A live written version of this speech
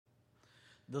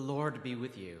The Lord be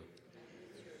with you.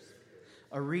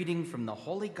 A reading from the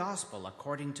Holy Gospel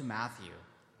according to Matthew.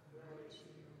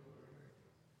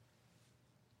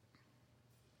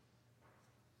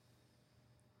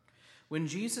 When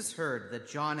Jesus heard that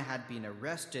John had been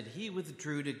arrested, he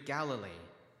withdrew to Galilee.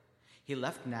 He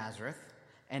left Nazareth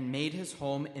and made his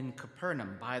home in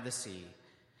Capernaum by the sea,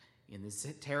 in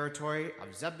the territory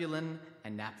of Zebulun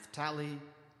and Naphtali,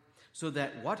 so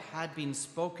that what had been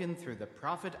spoken through the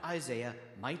prophet Isaiah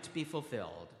might be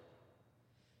fulfilled.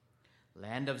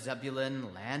 Land of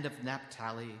Zebulun, land of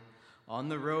Naphtali, on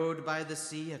the road by the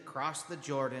sea across the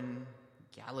Jordan,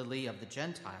 Galilee of the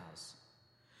Gentiles.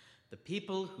 The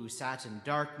people who sat in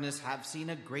darkness have seen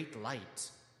a great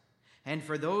light, and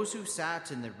for those who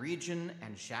sat in the region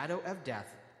and shadow of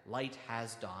death, light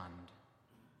has dawned.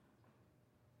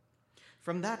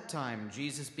 From that time,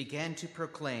 Jesus began to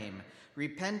proclaim,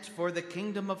 "Repent, for the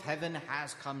kingdom of heaven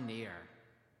has come near."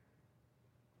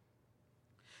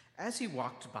 As he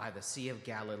walked by the Sea of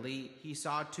Galilee, he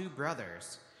saw two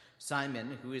brothers,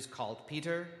 Simon, who is called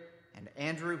Peter, and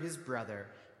Andrew his brother,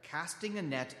 casting a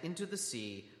net into the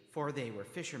sea, for they were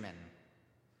fishermen.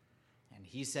 And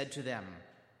he said to them,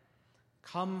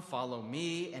 "Come, follow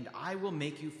me, and I will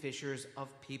make you fishers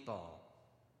of people."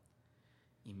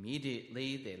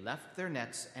 Immediately they left their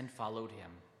nets and followed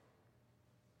him.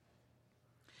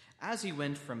 As he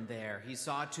went from there, he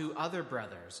saw two other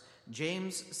brothers,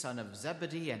 James, son of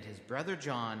Zebedee, and his brother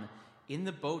John, in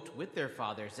the boat with their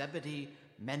father Zebedee,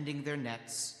 mending their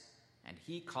nets, and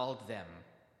he called them.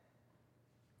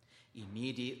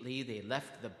 Immediately they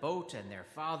left the boat and their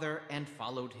father and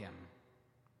followed him.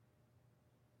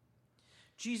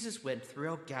 Jesus went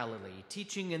throughout Galilee,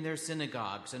 teaching in their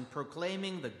synagogues and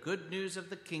proclaiming the good news of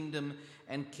the kingdom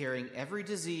and curing every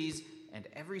disease and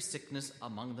every sickness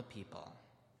among the people.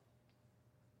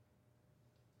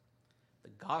 The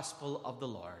Gospel of the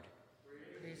Lord.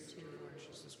 Praise to you, Lord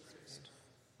Jesus Christ.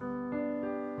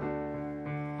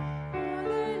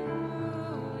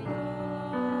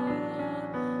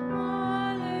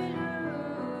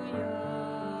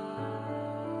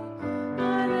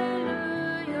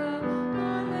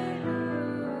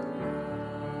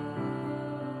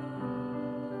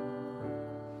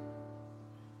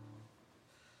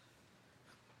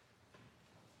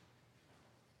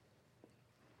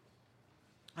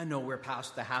 I know we're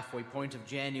past the halfway point of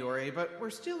January, but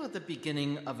we're still at the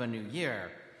beginning of a new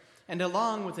year. And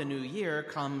along with a new year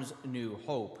comes new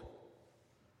hope.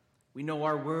 We know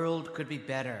our world could be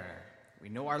better. We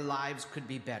know our lives could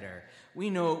be better. We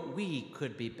know we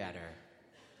could be better.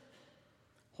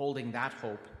 Holding that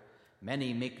hope,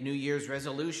 many make New Year's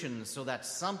resolutions so that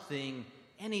something,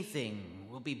 anything,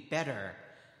 will be better,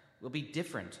 will be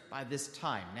different by this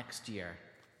time next year.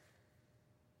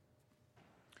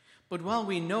 But while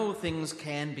we know things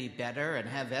can be better and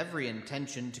have every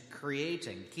intention to create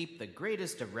and keep the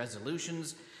greatest of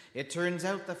resolutions, it turns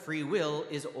out the free will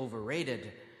is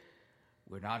overrated.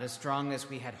 We're not as strong as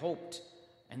we had hoped,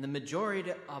 and the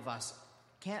majority of us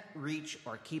can't reach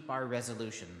or keep our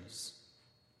resolutions.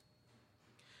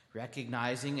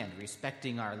 Recognizing and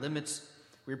respecting our limits,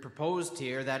 we proposed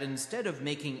here that instead of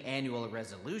making annual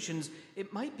resolutions,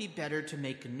 it might be better to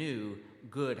make new,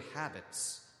 good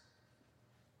habits.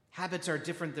 Habits are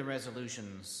different than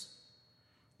resolutions.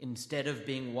 Instead of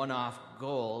being one-off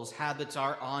goals, habits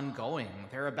are ongoing.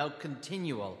 They're about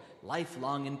continual,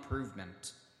 lifelong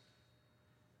improvement.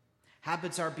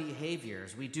 Habits are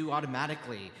behaviors we do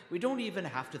automatically. We don't even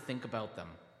have to think about them.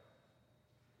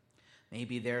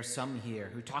 Maybe there's some here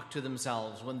who talk to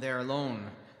themselves when they're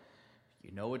alone.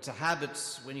 You know it's a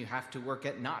habit when you have to work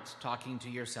at not talking to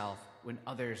yourself when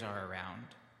others are around.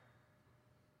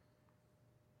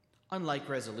 Unlike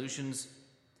resolutions,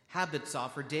 habits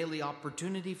offer daily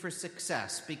opportunity for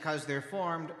success because they're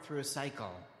formed through a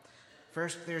cycle.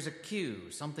 First, there's a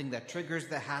cue, something that triggers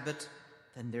the habit.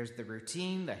 Then there's the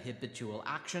routine, the habitual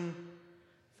action,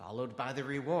 followed by the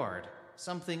reward,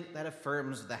 something that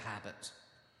affirms the habit.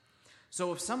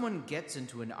 So if someone gets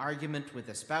into an argument with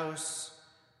a spouse,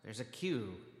 there's a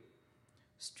cue.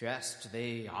 Stressed,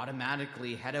 they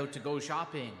automatically head out to go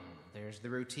shopping. There's the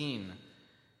routine.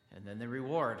 And then the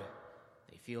reward.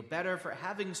 They feel better for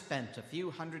having spent a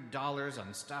few $100s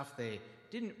on stuff they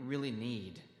didn't really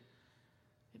need.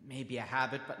 It may be a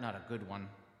habit, but not a good one.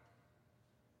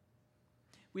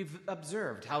 We've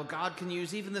observed how God can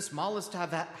use even the smallest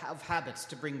of habits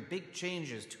to bring big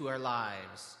changes to our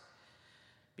lives.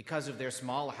 Because of their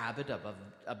small habit of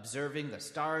observing the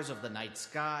stars of the night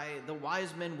sky, the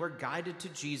wise men were guided to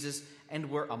Jesus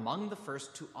and were among the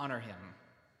first to honor him.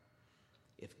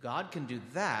 If God can do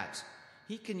that,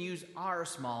 he can use our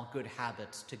small good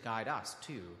habits to guide us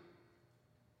too.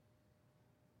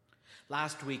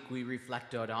 Last week we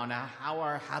reflected on how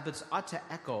our habits ought to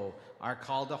echo our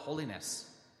call to holiness.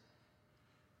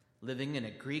 Living in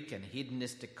a Greek and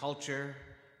hedonistic culture,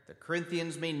 the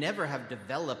Corinthians may never have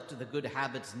developed the good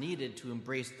habits needed to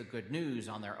embrace the good news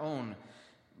on their own,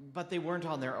 but they weren't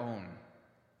on their own.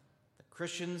 The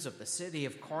Christians of the city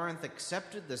of Corinth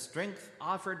accepted the strength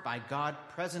offered by God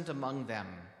present among them.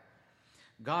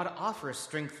 God offers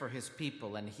strength for his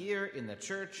people, and here in the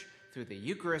church, through the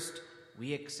Eucharist,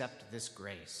 we accept this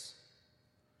grace.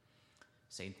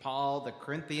 St. Paul, the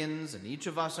Corinthians, and each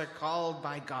of us are called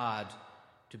by God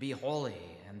to be holy,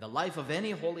 and the life of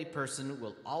any holy person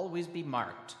will always be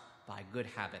marked by good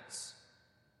habits.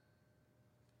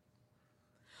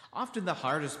 Often the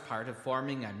hardest part of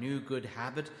forming a new good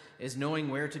habit is knowing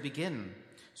where to begin.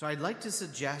 So I'd like to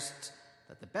suggest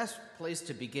that the best place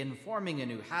to begin forming a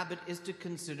new habit is to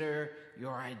consider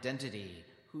your identity,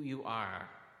 who you are.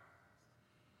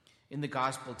 In the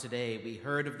gospel today, we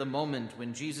heard of the moment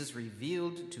when Jesus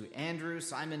revealed to Andrew,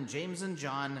 Simon, James, and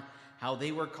John how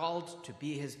they were called to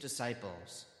be his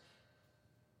disciples.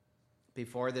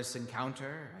 Before this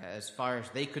encounter, as far as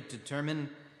they could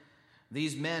determine,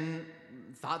 these men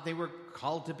thought they were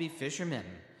called to be fishermen,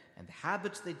 and the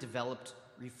habits they developed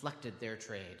reflected their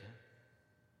trade.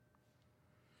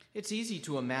 It's easy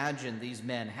to imagine these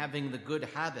men having the good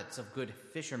habits of good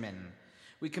fishermen.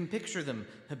 We can picture them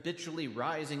habitually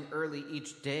rising early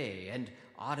each day and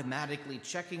automatically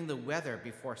checking the weather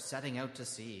before setting out to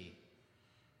sea.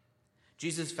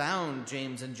 Jesus found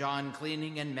James and John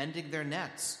cleaning and mending their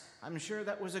nets. I'm sure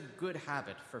that was a good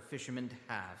habit for fishermen to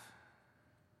have.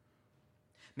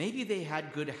 Maybe they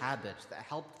had good habits that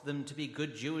helped them to be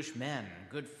good Jewish men,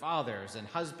 good fathers and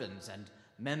husbands, and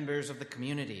members of the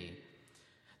community.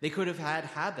 They could have had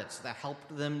habits that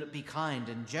helped them to be kind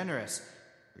and generous,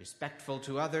 respectful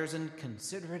to others, and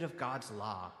considerate of God's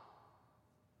law.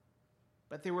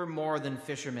 But they were more than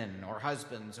fishermen or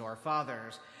husbands or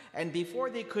fathers, and before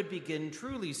they could begin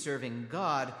truly serving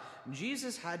God,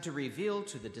 Jesus had to reveal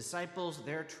to the disciples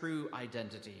their true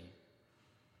identity.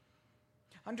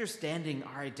 Understanding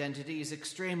our identity is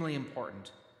extremely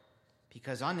important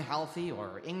because unhealthy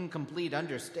or incomplete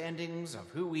understandings of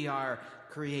who we are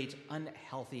create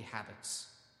unhealthy habits.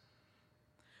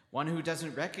 One who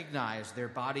doesn't recognize their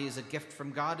body as a gift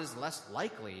from God is less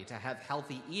likely to have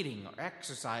healthy eating or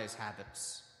exercise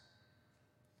habits.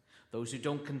 Those who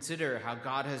don't consider how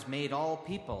God has made all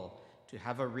people to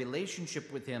have a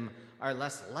relationship with him are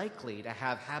less likely to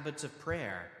have habits of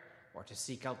prayer or to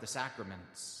seek out the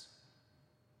sacraments.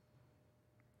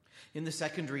 In the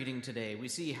second reading today, we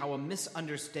see how a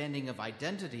misunderstanding of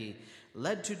identity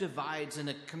led to divides in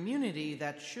a community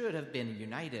that should have been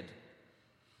united.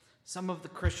 Some of the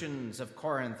Christians of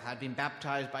Corinth had been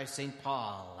baptized by St.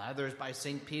 Paul, others by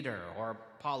St. Peter or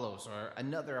Apollos or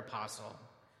another apostle.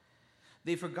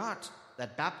 They forgot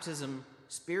that baptism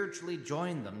spiritually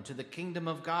joined them to the kingdom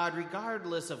of God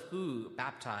regardless of who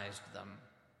baptized them.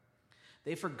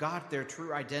 They forgot their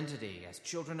true identity as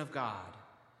children of God.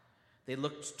 They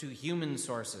looked to human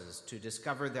sources to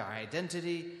discover their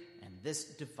identity, and this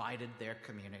divided their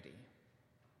community.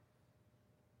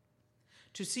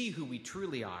 To see who we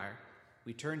truly are,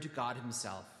 we turn to God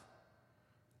himself.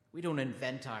 We don't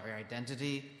invent our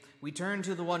identity. We turn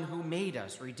to the one who made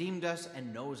us, redeemed us,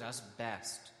 and knows us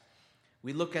best.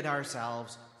 We look at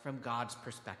ourselves from God's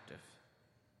perspective.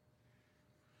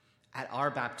 At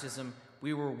our baptism,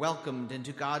 we were welcomed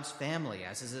into God's family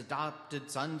as his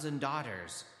adopted sons and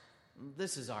daughters.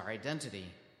 This is our identity.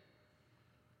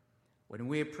 When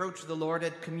we approach the Lord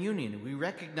at communion, we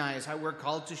recognize how we're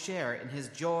called to share in his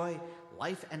joy,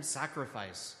 life, and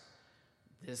sacrifice.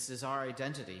 This is our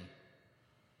identity.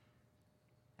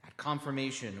 At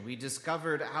confirmation, we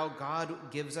discovered how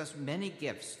God gives us many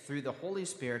gifts through the Holy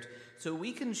Spirit so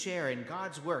we can share in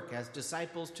God's work as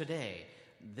disciples today.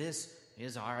 This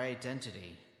is our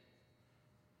identity.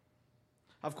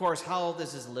 Of course, how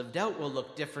this is lived out will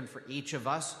look different for each of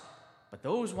us, but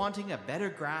those wanting a better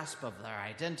grasp of their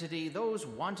identity, those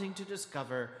wanting to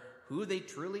discover who they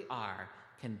truly are,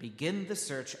 can begin the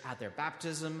search at their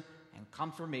baptism and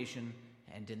confirmation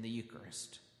and in the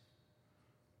Eucharist.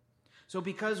 So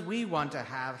because we want to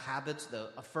have habits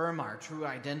that affirm our true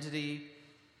identity,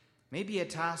 maybe a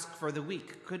task for the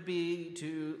week could be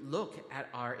to look at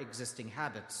our existing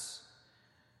habits.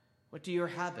 What do your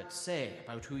habits say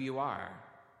about who you are?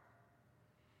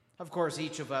 Of course,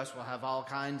 each of us will have all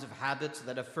kinds of habits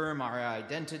that affirm our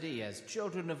identity as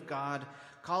children of God,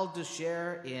 called to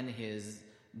share in his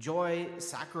joy,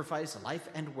 sacrifice, life,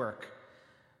 and work.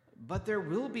 But there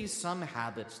will be some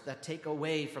habits that take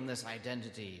away from this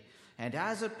identity, and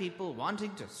as a people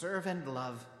wanting to serve and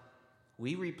love,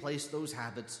 we replace those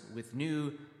habits with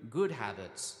new, good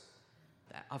habits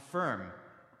that affirm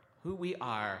who we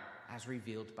are as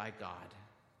revealed by God.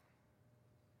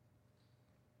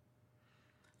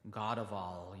 God of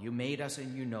all, you made us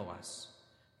and you know us.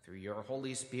 Through your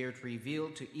Holy Spirit, reveal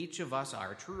to each of us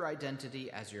our true identity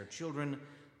as your children,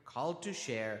 called to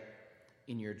share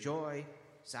in your joy,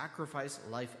 sacrifice,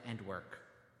 life, and work.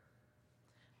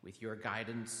 With your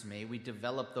guidance, may we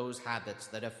develop those habits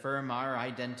that affirm our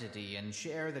identity and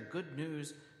share the good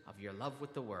news of your love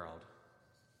with the world.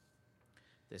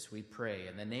 This we pray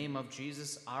in the name of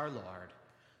Jesus our Lord.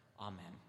 Amen.